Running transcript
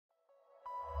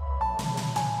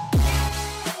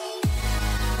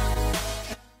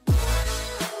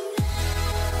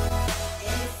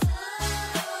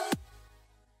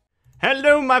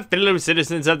Hello, my fellow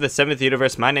citizens of the 7th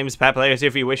universe. My name is Peoplezz,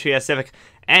 if you wish you a civic,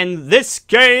 and this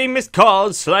game is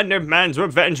called Slender Man's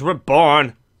Revenge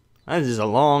Reborn. This is a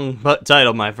long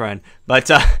title, my friend.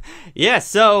 But, yeah,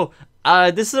 so,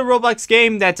 this is a Roblox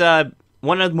game that's,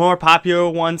 one of the more popular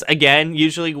ones. Again,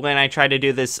 usually when I try to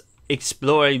do this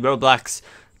exploring Roblox,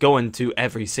 going to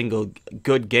every single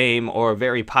good game or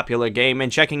very popular game and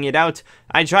checking it out,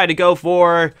 I try to go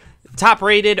for top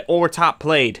rated or top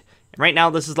played. Right now,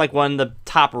 this is like one of the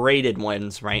top rated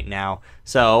ones right now,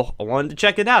 so I wanted to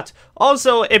check it out.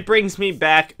 Also, it brings me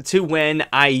back to when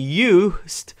I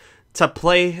used to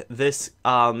play this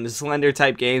Slender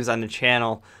type games on the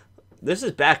channel. This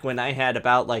is back when I had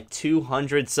about like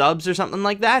 200 subs or something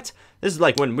like that. This is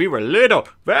like when we were little,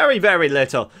 very, very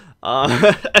little.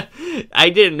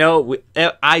 I didn't know,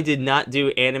 I did not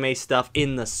do anime stuff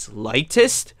in the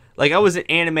slightest. Like, I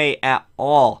wasn't anime at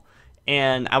all.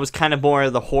 And I was kind of more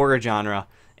of the horror genre.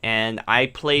 And I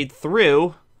played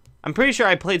through, I'm pretty sure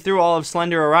I played through all of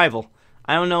Slender Arrival.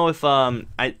 I don't know if the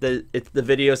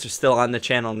videos are still on the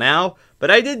channel now, but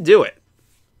I did do it.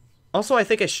 Also, I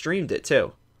think I streamed it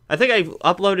too. I think I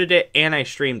uploaded it and I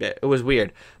streamed it. It was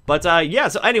weird. But, yeah,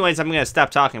 so anyways, I'm going to stop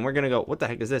talking. We're going to go, what the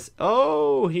heck is this?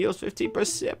 Oh, heals 15 per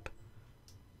sip.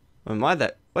 And why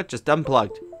that? What just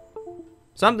unplugged?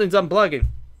 Something's unplugging.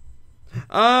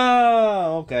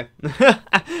 Oh, okay.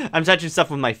 I'm touching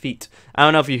stuff with my feet. I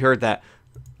don't know if you heard that.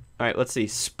 Alright, let's see.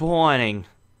 Spawning.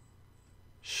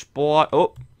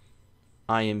 Oh.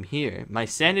 I am here. My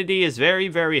sanity is very,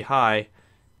 very high.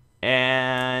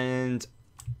 And...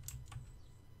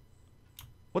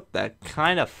 what the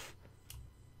kind of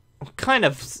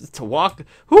to walk?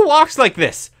 Who walks like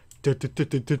this? That's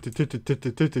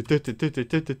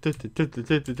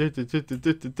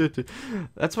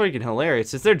freaking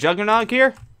hilarious. Is there Juggernaut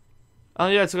here? Oh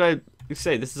yeah, that's what I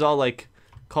say. This is all like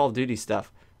Call of Duty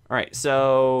stuff. Alright,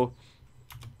 so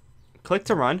click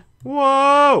to run.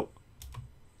 Whoa!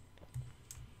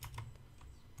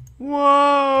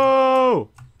 Whoa!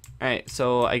 Alright,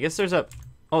 so I guess there's a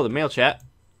the mail chat.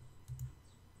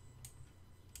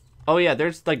 Oh yeah,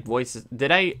 there's like voices.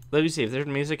 Let me see if there's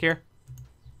music here.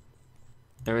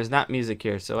 There is not music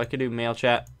here, so I could do mail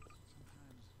chat.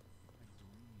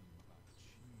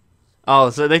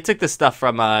 Oh, so they took the stuff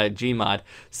from Gmod.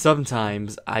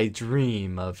 Sometimes I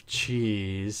dream of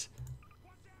cheese.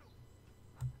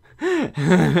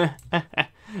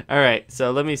 Alright,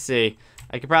 so let me see.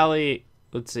 I could probably,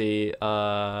 let's see,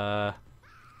 whoa.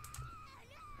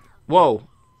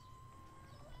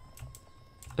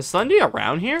 Is Slendy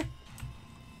around here?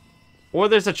 Or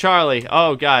there's a Charlie.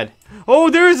 Oh, God. Oh,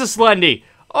 there is a Slendy.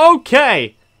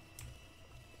 Okay.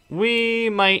 We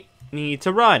might need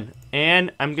to run.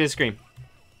 And I'm going to scream.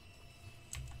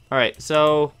 Alright,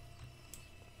 so...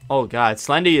 oh, God.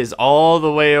 Slendy is all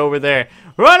the way over there.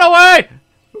 Run away!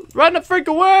 Run the freak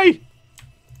away!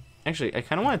 Actually, I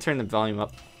kind of want to turn the volume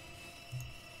up.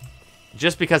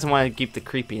 Just because I want to keep the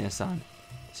creepiness on.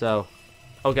 So...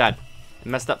 oh, God. It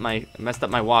messed up my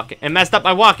walking. It messed up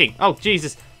my walking! Oh,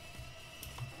 Jesus.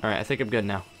 Alright, I think I'm good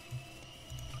now.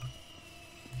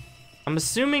 I'm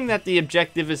assuming that the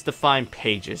objective is to find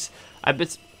pages.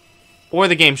 Or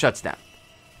the game shuts down.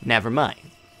 Never mind.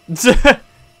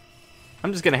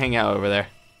 I'm just gonna hang out over there.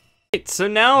 Right, so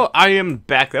now I am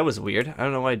back. That was weird. I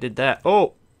don't know why I did that.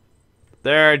 Oh!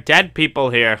 There are dead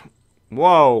people here.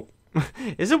 Whoa.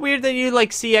 Is it weird that you,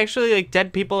 like, see actually, like,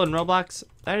 dead people in Roblox?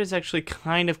 That is actually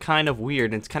kind of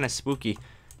weird. It's kind of spooky.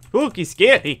 Spooky,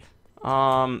 scary!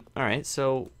 Alright,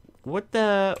 so,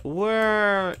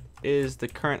 where is the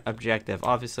current objective?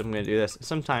 Obviously, I'm gonna do this.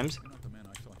 Sometimes,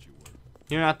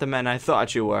 you're not the man I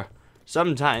thought you were.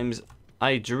 Sometimes,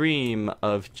 I dream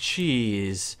of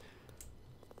cheese.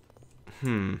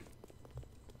 Alright,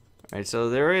 so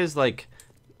there is, like,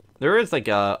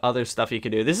 other stuff you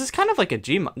could do. This is kind of like a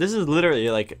Gmod. This is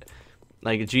literally, like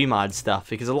a Gmod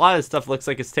stuff, because a lot of stuff looks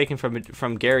like it's taken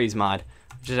from Gary's mod,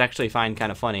 which is actually find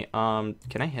kind of funny. Can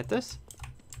I hit this? I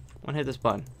want to hit this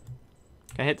button.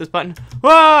 Can I hit this button?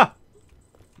 Ah!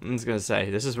 I'm just gonna say,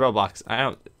 this is Roblox. I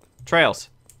don't... trails.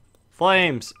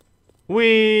 Flames.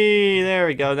 Whee! There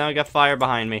we go. Now I got fire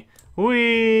behind me.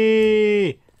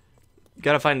 Whee!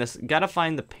 Gotta find this. Gotta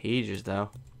find the pages, though.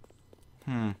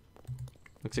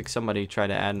 Looks like somebody tried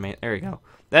to add me. There we go.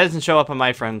 That doesn't show up on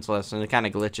my friends list, and it kind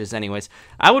of glitches anyways.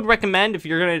 I would recommend, if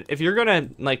you're gonna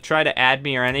like try to add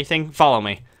me or anything, follow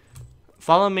me.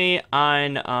 Follow me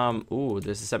on ooh,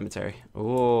 there's a cemetery.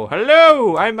 Oh,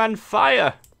 hello! I'm on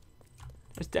fire.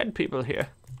 There's dead people here.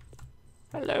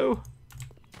 Hello.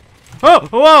 Oh,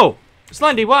 whoa!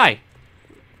 Slendy, why?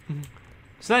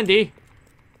 Slendy.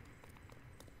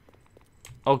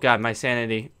 Oh God, my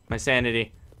sanity. My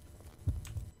sanity.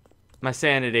 My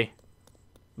sanity.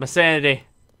 My sanity.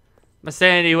 My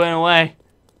sanity went away.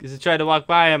 Because I tried to walk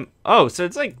by him. Oh, so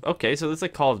it's like, okay, so it's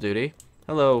like Call of Duty.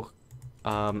 Hello.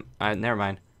 Never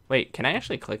mind. Wait, can I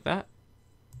actually click that?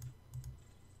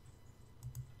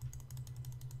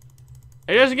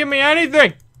 It doesn't give me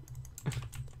anything!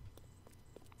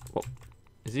 Oh,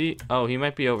 is he? Oh, he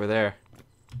might be over there.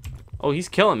 Oh, he's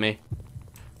killing me.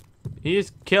 He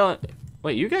is killing...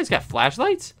 Wait, you guys got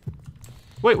flashlights?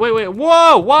 Wait, wait, wait.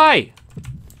 Whoa, why?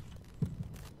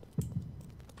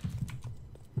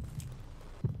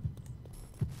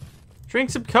 Drink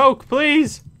some Coke,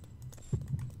 please.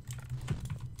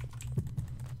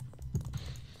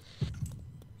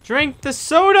 Drink the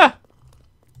soda.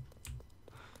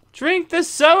 Drink the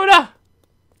soda.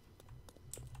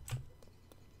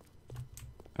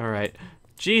 Alright.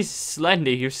 Jeez,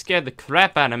 Slendy, you scared the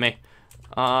crap out of me.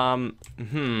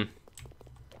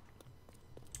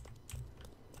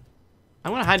 I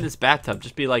want to hide in this bathtub.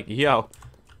 Just be like, yo,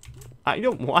 I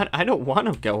don't want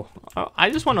to go.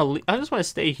 I just want to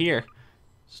stay here.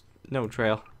 No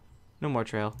trail. No more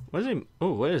trail. What is it?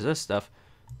 Oh, what is this stuff?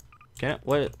 Can I,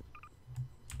 what?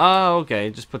 Oh, okay.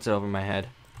 It just puts it over my head.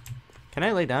 Can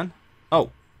I lay down?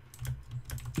 Oh.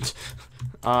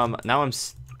 Now I'm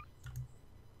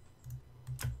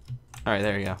Alright,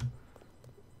 there you go.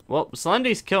 Well,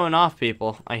 Slendy's killing off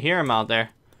people. I hear him out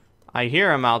there. I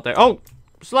hear him out there. Oh!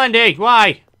 Slendy,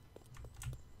 why?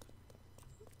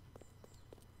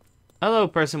 Hello,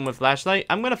 person with flashlight.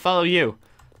 I'm gonna follow you.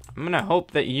 I'm gonna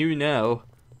hope that you know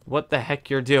what the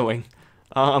heck you're doing.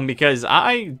 Because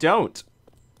I don't.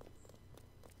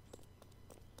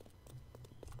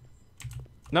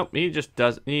 Nope, he just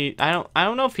does. I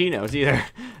don't know if he knows either.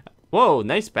 Whoa,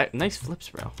 nice flips,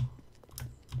 bro.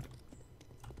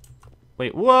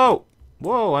 Wait, whoa!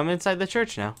 Whoa, I'm inside the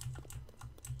church now.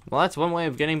 Well, that's one way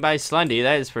of getting by Slendy,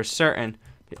 that is for certain.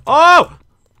 Oh!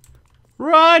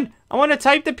 Run! I want to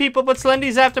type to people, but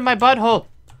Slendy's after my butthole.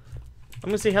 I'm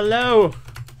gonna say hello.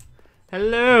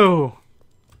 Hello.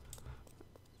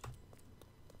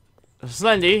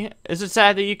 Slendy, is it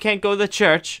sad that you can't go to the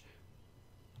church?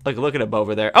 Like, look at him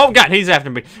over there. Oh, God, he's after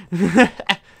me. I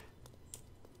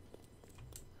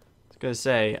was gonna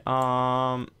say,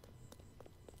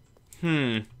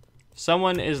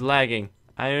 someone is lagging.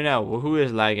 I don't know. Well, who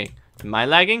is lagging? Am I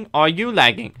lagging? Are you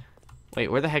lagging?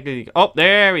 Wait, where the heck did he go? Oh,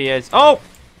 there he is. Oh!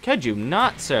 Could you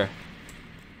not, sir?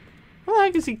 How the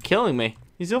heck is he killing me?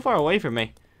 He's so far away from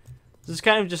me. This is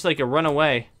kind of just like a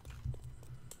runaway.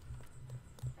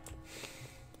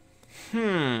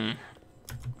 Oh,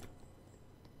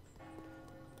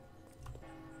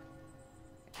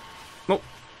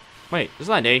 wait,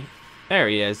 Slendy. There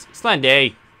he is.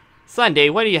 Slendy.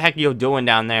 Slendy, what the heck are you doing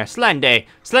down there? Slendy.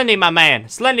 Slendy, my man.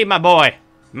 Slendy, my boy.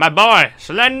 My boy.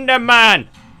 Slender man.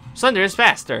 Slender is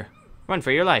faster. Run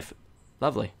for your life.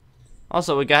 Lovely.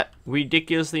 Also, we got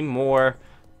ridiculously more.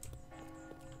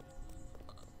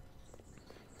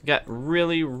 We got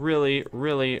really.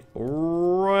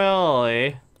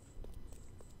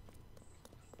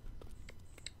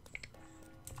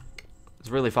 It's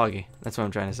really foggy. That's what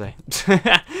I'm trying to say.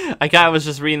 I kind of was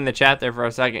just reading the chat there for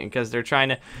a second because they're trying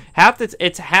to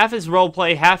it's half his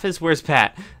roleplay, half his where's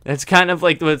Pat. That's kind of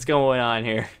like what's going on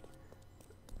here.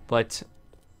 But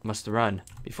must run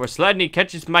before Slendy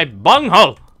catches my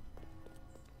bunghole.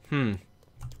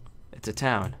 It's a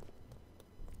town.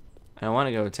 I don't want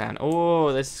to go to town.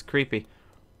 Oh, this is creepy.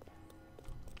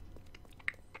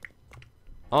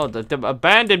 Oh, the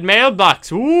abandoned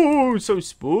mailbox. Ooh, so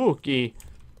spooky.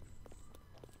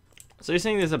 So you're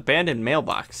saying there's an abandoned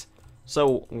mailbox.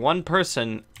 So one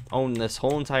person owned this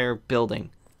whole entire building.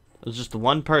 It was just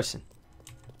one person.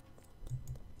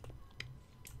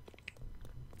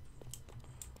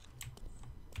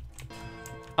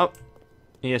 Oh,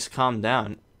 he has calmed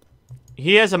down.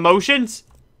 He has emotions?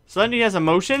 Slendy has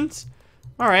emotions?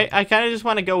 Alright, I kind of just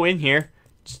want to go in here.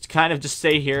 Just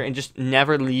stay here and just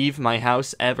never leave my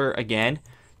house ever again.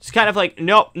 Just kind of like,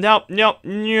 nope.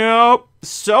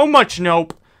 So much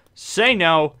nope. Say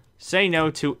no. Say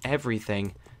no to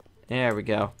everything. There we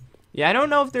go. Yeah, I don't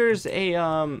know if there's a,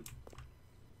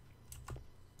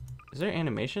 is there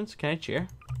animations? Can I cheer?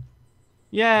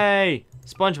 Yay!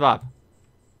 SpongeBob.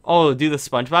 Oh, do the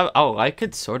SpongeBob? Oh, I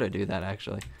could sort of do that,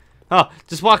 actually. Oh,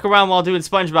 just walk around while doing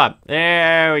SpongeBob.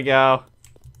 There we go.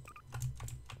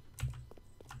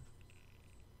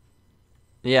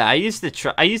 Yeah, I used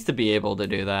to be able to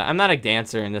do that. I'm not a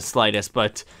dancer in the slightest,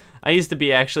 but I used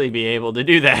to actually be able to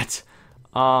do that.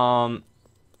 Oh,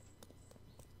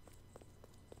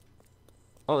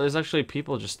 there's actually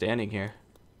people just standing here.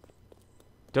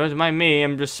 Don't mind me,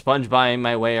 I'm just SpongeBobbing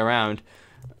my way around.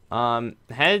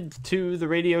 Head to the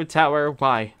radio tower.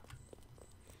 Why?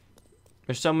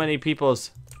 There's so many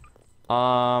peoples.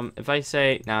 If I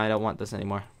say... No, I don't want this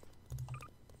anymore.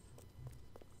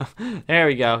 There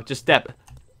we go. Just step.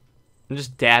 I'm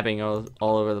just dabbing all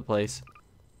over the place.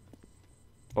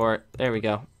 Or, there we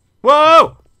go.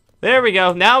 Whoa! There we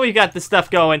go. Now we got the stuff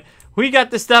going. We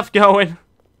got the stuff going.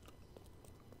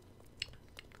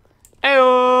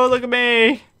 Hey-oh, look at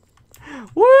me.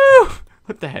 Woo!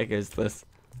 What the heck is this?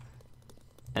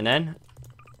 And then...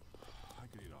 I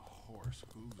could eat a horse,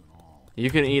 hoof and all. You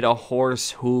can eat a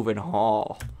horse, hoof, and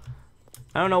haul.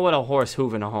 I don't know what a horse,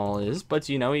 hoof, and haul is, but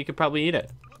you know, you could probably eat it.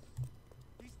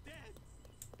 He's dead.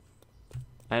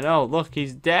 I know, look,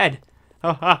 he's dead.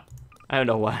 Oh, ha. I don't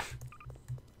know what.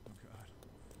 Oh God,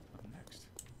 I'm next.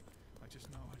 I just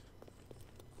know it.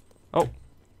 Oh.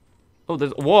 Oh,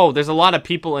 whoa, there's a lot of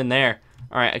people in there.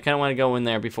 Alright, I kind of want to go in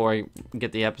there before I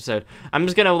get the episode. I'm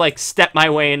just gonna, like, step my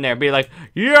way in there. Be like,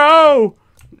 yo!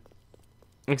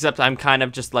 Except I'm kind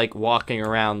of just, like, walking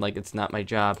around like it's not my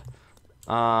job.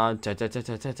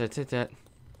 Ta-ta-ta-ta-ta-ta-ta.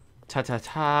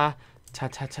 Ta-ta-ta.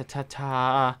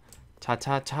 Ta-ta-ta-ta-ta.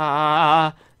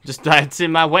 Ta-ta-ta. Just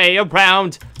dancing my way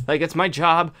around like it's my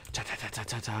job.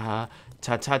 Ta-ta-ta-ta-ta.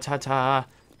 Ta-ta-ta-ta.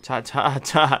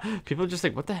 Ta-ta-ta. People are just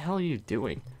like, what the hell are you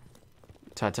doing?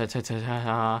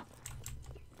 Ta-ta-ta-ta-ta.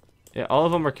 Yeah, all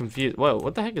of them are confused. Whoa,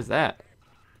 what the heck is that?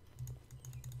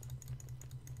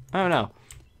 I don't know.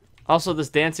 Also, this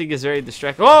dancing is very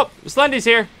distracting. Oh, Slendy's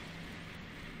here.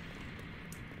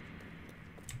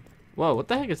 Whoa, what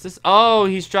the heck is this? Oh,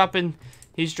 he's dropping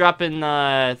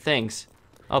things.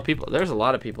 Oh, people, there's a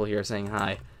lot of people here saying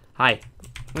hi. Hi.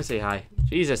 I'm gonna say hi.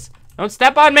 Jesus, don't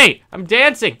step on me. I'm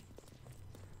dancing.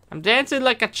 I'm dancing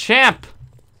like a champ.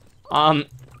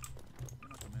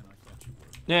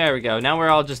 There we go. Now we're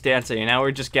all just dancing, and now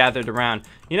we're just gathered around.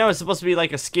 You know, it's supposed to be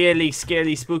like a scary,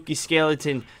 spooky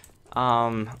skeleton,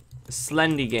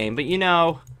 Slendy game. But, you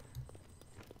know,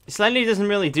 Slendy doesn't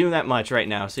really do that much right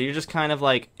now. So you're just kind of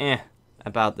like,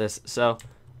 about this. So,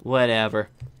 whatever.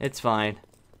 It's fine.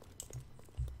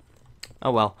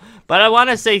 Oh, well. But I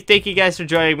want to say thank you guys for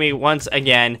joining me once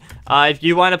again. If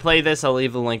you want to play this, I'll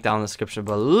leave the link down in the description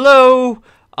below.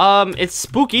 It's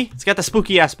spooky. It's got the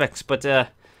spooky aspects, but,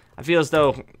 I feel as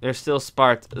though there's still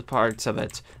parts of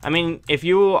it. I mean, if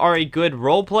you are a good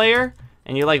role player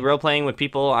and you like role playing with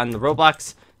people on the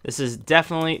Roblox, this is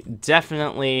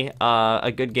definitely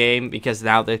a good game because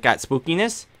now they've got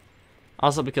spookiness.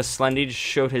 Also because Slendy just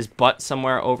showed his butt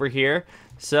somewhere over here.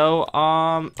 So,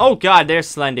 oh God, there's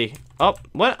Slendy. Oh,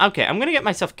 what? Okay, I'm gonna get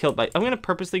myself killed by. I'm gonna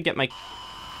purposely get my.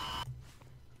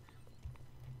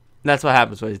 That's what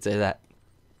happens when you say that.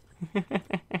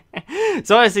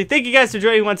 So honestly, thank you guys for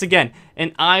joining once again,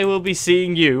 and I will be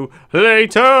seeing you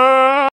later!